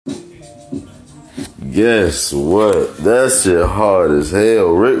Guess what? That shit hard as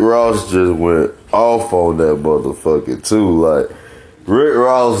hell. Rick Ross just went off on that motherfucker too. Like, Rick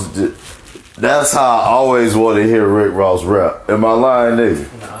Ross, that's how I always want to hear Rick Ross rap. Am I lying,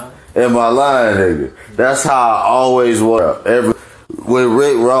 nigga? Nah. Am I lying, nigga? That's how I always want to rap. When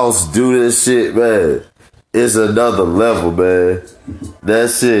Rick Ross do this shit, man, it's another level, man. That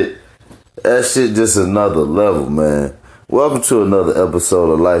shit just another level, man. Welcome to another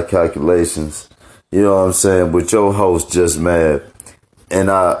episode of Life Calculations. You know what I'm saying? With your host, Just Mad.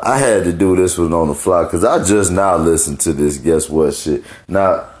 And I had to do this one on the fly because I just now listened to this Guess What shit.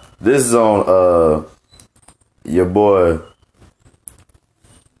 Now, this is on your boy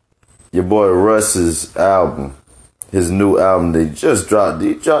Russ's album. His new album they just dropped.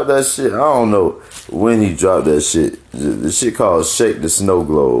 He dropped that shit. I don't know when he dropped that shit. The shit called Shake the Snow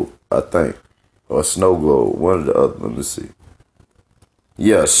Globe, I think. Or Snow Globe. One of the other. Let me see.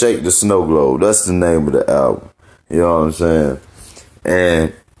 Yeah, Shake the Snow Globe. That's the name of the album. You know what I'm saying?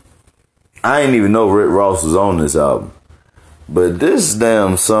 And I ain't even know Rick Ross was on this album. But this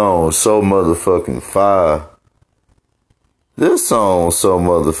damn song was so motherfucking fire. This song was so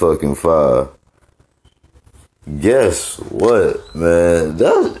motherfucking fire. Guess what, man?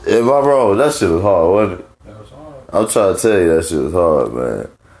 Am I wrong? That shit was hard, wasn't it? That was hard. I'm trying to tell you that shit was hard, man.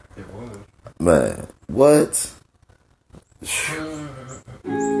 It was. Man, what?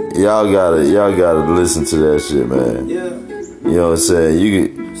 Y'all gotta listen to that shit, man. Yeah. You know what I'm saying? You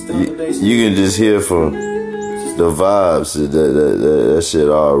can just hear from the vibes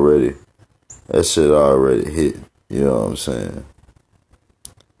that shit already hit. You know what I'm saying?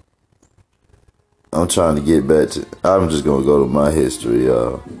 I'm trying to get back to. I'm just gonna go to my history,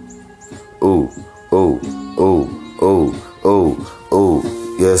 y'all. Ooh.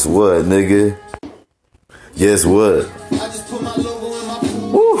 Guess what, nigga? Guess what?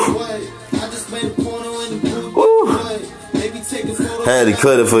 Had to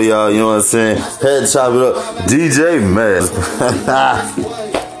cut it for y'all, you know what I'm saying? Had to chop it up. DJ man.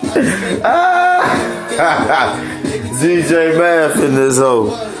 DJ Math in this hoe.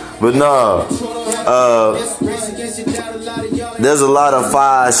 But nah, there's a lot of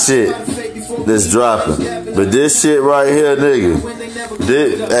fire shit that's dropping. But this shit right here, nigga,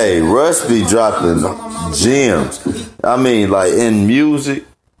 hey, Russ be dropping gems. I mean, like in music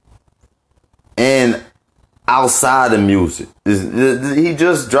and outside of music. He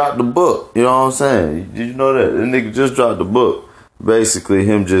just dropped the book. You know what I'm saying? Did you know that? The nigga just dropped the book. Basically,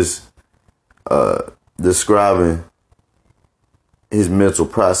 him just describing his mental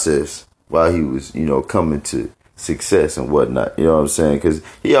process while he was, coming to success and whatnot. You know what I'm saying? Because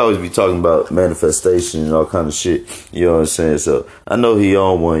he always be talking about manifestation and all kind of shit. You know what I'm saying? So I know he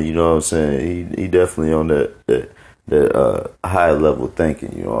on one. You know what I'm saying? He definitely on that high level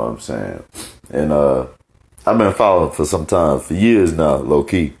thinking. You know what I'm saying? And I've been following for some time, for years now, low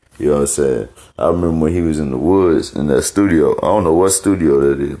key. You know what I'm saying? I remember when he was in the woods in that studio. I don't know what studio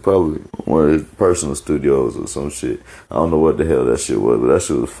that is. Probably one of his personal studios or some shit. I don't know what the hell that shit was, but that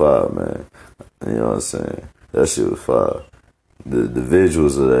shit was fire, man. You know what I'm saying? That shit was fire. The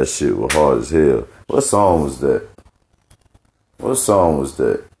visuals of that shit were hard as hell. What song was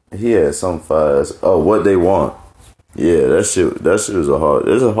that? He had some fire. Oh, What They Want. Yeah, that shit was it's a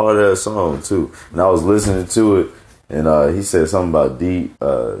hard ass song too. And I was listening to it. And he said something about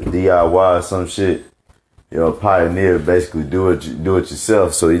DIY or some shit. Pioneer, basically do it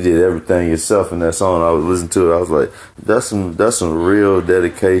yourself. So he did everything yourself in that song. I was listening to it. I was like, that's some real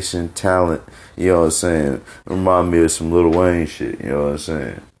dedication, talent. You know what I'm saying? Remind me of some Lil Wayne shit. You know what I'm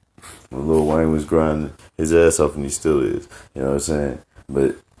saying? When Lil Wayne was grinding his ass off, and he still is. You know what I'm saying?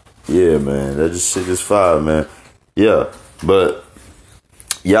 But yeah, man, that shit just fire, man. Yeah, but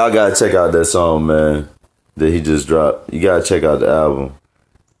y'all gotta check out that song, man, that he just dropped. You gotta check out the album.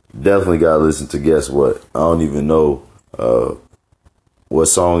 Definitely gotta listen to Guess What. I don't even know what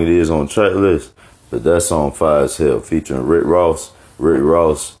song it is on the track list, but that song fire as hell, featuring Rick Ross. Rick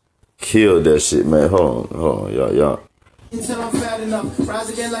Ross killed that shit, man. Hold on, y'all. Until I'm fat enough, rise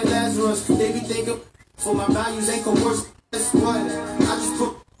again like Lazarus. They be thinking for my values ain't coerced. Guess what? I just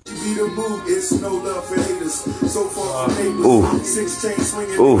put. Be the move, it's no love for haters. So far from neighbors. Ooh. 6 chain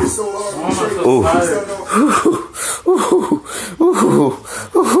swinging. Ooh. So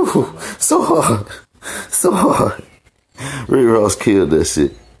hard. So hard. Rick Ross killed that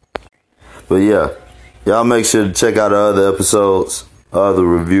shit. But yeah, y'all make sure to check out the other episodes, other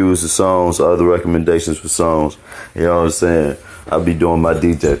reviews of songs, other recommendations for songs. You know what I'm saying? I'll be doing my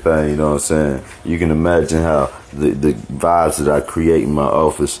DJ thing, you know what I'm saying? You can imagine how the vibes that I create in my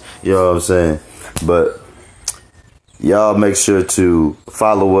office, you know what I'm saying? But Y'all make sure to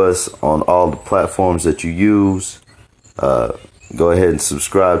follow us on all the platforms that you use. Go ahead and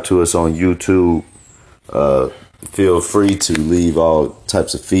subscribe to us on YouTube. Feel free to leave all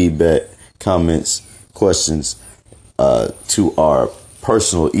types of feedback, comments, questions to our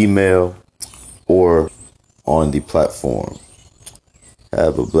personal email or on the platform.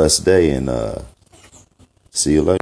 Have a blessed day and see you later.